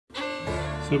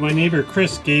So my neighbor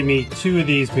Chris gave me two of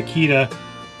these Makita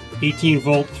 18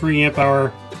 volt 3 amp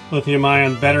hour lithium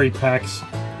ion battery packs.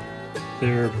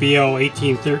 They're BL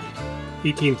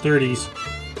 1830s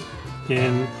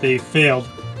and they failed.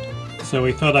 So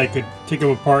we thought I could take them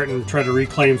apart and try to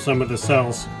reclaim some of the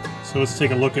cells. So let's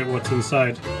take a look at what's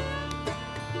inside.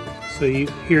 So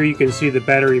here you can see the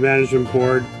battery management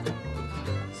board.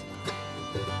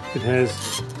 It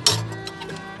has,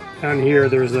 down here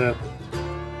there's a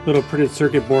little printed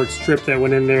circuit board strip that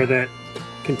went in there that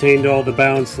contained all the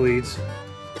balance leads.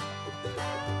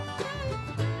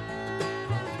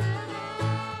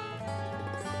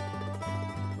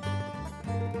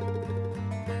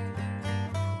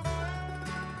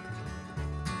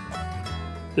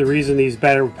 The reason these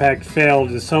battery packs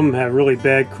failed is some have really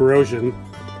bad corrosion.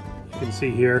 You can see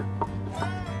here,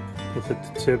 look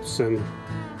at the tips. And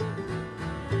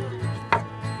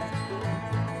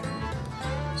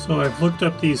so I've looked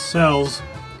up these cells.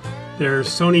 They're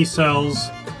Sony cells.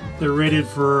 They're rated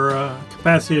for a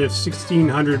capacity of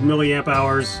 1600 milliamp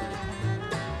hours.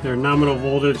 Their nominal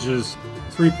voltage is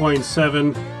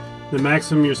 3.7. The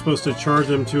maximum you're supposed to charge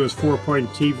them to is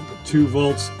 4.2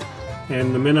 volts.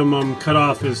 And the minimum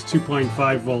cutoff is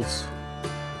 2.5 volts.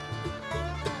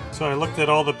 So I looked at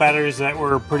all the batteries that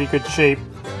were in pretty good shape,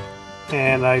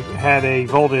 and I had a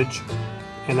voltage,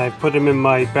 and I put them in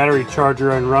my battery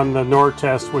charger and run the NOR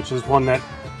test, which is one that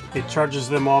it charges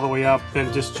them all the way up, then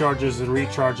discharges and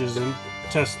recharges and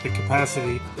tests the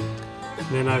capacity. And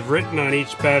then I've written on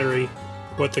each battery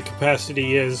what the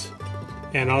capacity is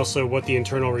and also what the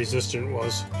internal resistance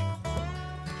was.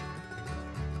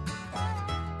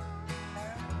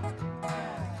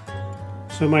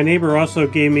 So my neighbor also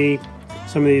gave me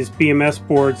some of these Bms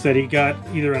boards that he got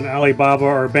either on Alibaba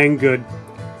or Banggood.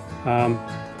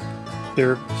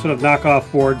 They're sort of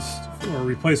knockoff boards or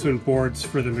replacement boards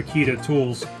for the Makita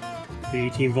tools, the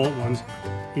 18 volt ones.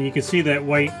 And you can see that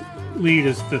white lead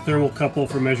is the thermocouple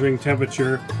for measuring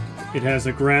temperature. It has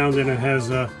a ground and it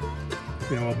has a,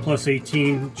 a plus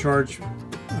 18 charge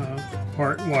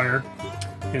part wire,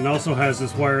 and also has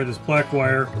this wire. This black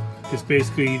wire is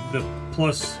basically the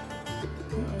plus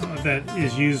that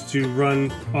is used to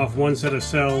run off one set of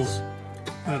cells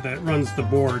that runs the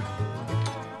board.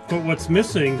 But what's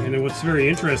missing, and what's very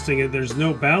interesting, is there's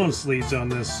no balance leads on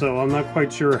this, so I'm not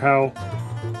quite sure how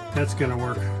that's going to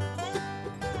work.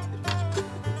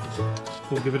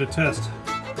 We'll give it a test.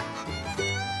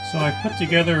 So I put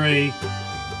together a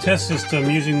test system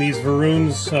using these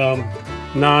Varoon's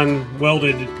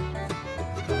non-welded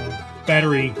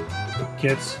battery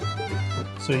kits.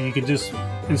 So you can just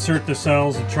insert the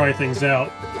cells and try things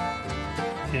out.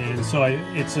 And so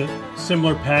it's a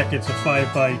similar pack. It's a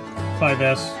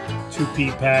 5x5S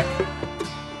 2P pack.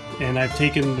 And I've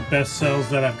taken the best cells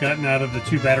that I've gotten out of the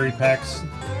two battery packs.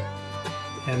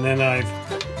 And then I've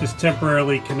just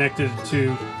temporarily connected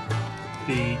to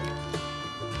the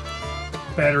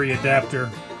battery adapter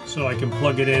so I can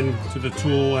plug it in to the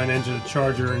tool and into the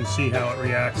charger and see how it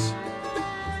reacts.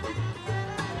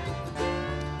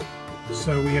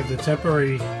 So we have the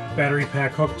temporary battery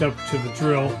pack hooked up to the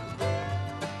drill,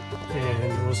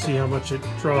 and we'll see how much it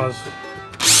draws. So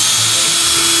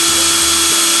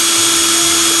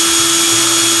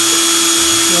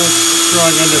it's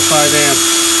drawing under 5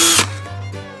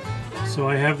 amps. So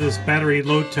I have this battery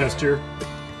load tester,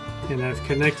 and I've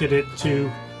connected it to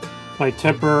my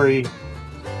temporary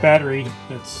battery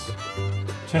that's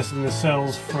testing the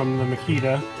cells from the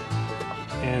Makita,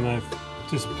 and I've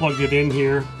just plugged it in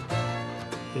here.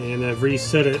 And I've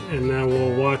reset it, and now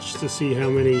we'll watch to see how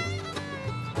many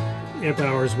amp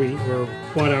hours or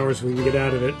watt hours we can get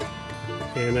out of it.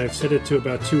 And I've set it to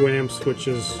about 2 amps, which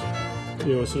is,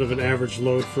 sort of an average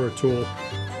load for a tool.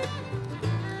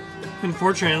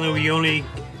 Unfortunately, we only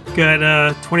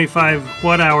got 25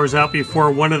 watt hours out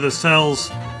before one of the cells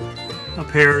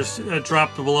appears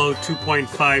dropped below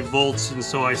 2.5 volts, and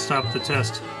so I stopped the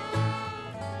test.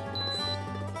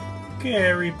 Okay,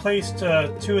 I replaced 2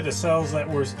 of the cells that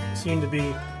seemed to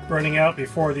be running out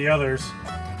before the others.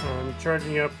 I'm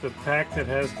charging up the pack that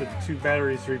has the 2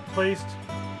 batteries replaced,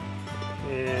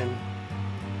 and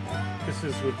this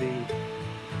is with the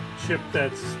chip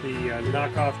that's the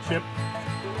knockoff chip,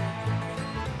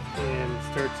 and it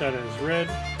starts out as red.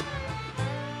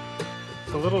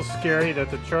 It's a little scary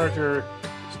that the charger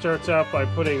starts out by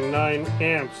putting 9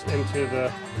 amps into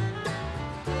the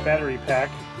battery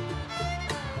pack,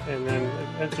 and then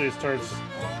eventually it starts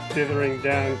dithering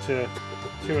down to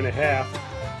 2.5.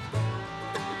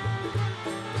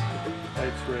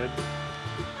 Light's red.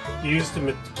 Used the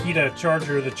Makita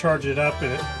charger to charge it up,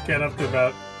 and it got up to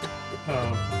about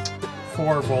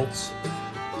 4 volts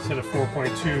instead of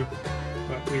 4.2.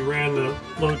 But we ran the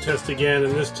load test again,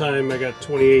 and this time I got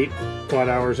 28 watt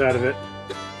hours out of it.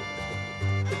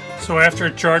 So after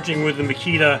charging with the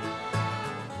Makita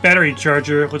battery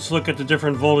charger, let's look at the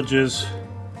different voltages.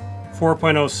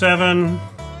 4.07,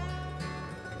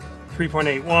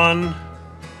 3.81,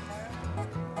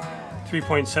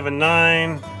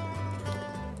 3.79,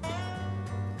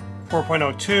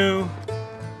 4.02,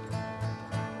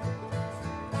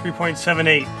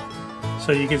 3.78.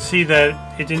 So you can see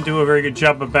that it didn't do a very good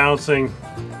job of balancing.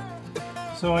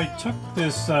 So I took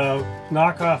this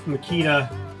knockoff Makita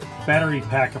battery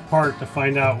pack apart to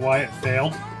find out why it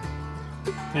failed.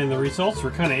 And the results were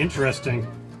kind of interesting.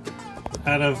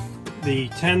 Out of the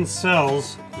 10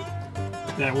 cells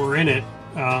that were in it,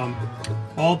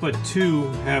 all but 2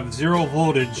 have 0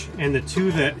 voltage, and the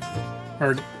 2 that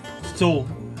are still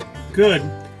good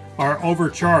are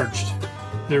overcharged.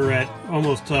 They're at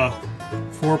almost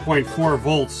 4.4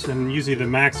 volts, and usually the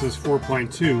max is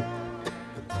 4.2.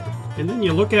 And then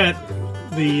you look at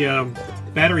the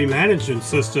battery management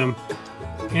system,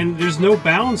 and there's no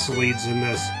balance leads in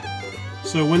this.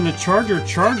 So when the charger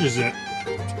charges it,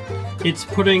 it's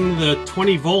putting the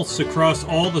 20 volts across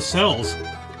all the cells.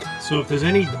 So if there's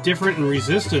any different in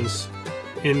resistance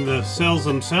in the cells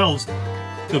themselves,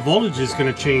 the voltage is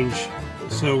going to change.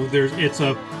 So it's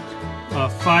a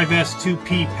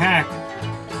 5S2P pack,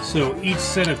 so each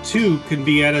set of 2 can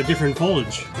be at a different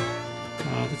voltage.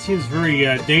 It seems very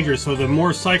dangerous. So the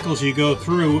more cycles you go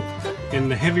through and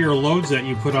the heavier loads that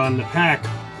you put on the pack,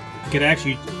 it could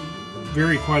actually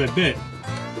vary quite a bit.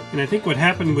 And I think what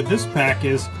happened with this pack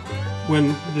is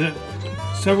when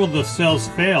several of the cells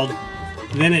failed,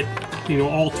 then it,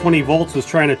 all 20 volts was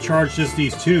trying to charge just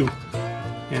these 2.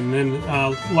 And then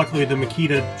luckily the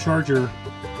Makita charger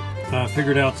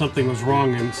figured out something was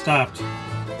wrong and stopped.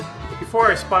 Before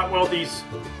I spot weld these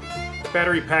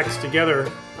battery packs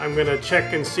together, I'm going to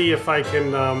check and see if I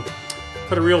can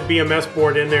put a real BMS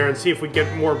board in there and see if we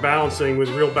get more balancing with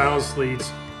real balance leads.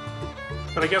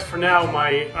 But I guess for now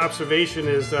my observation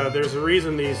is there's a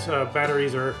reason these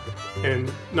batteries and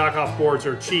knockoff boards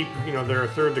are cheap. They're a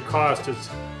third the cost. It's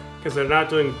because they're not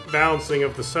doing balancing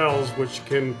of the cells, which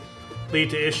can lead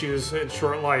to issues in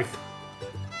short life.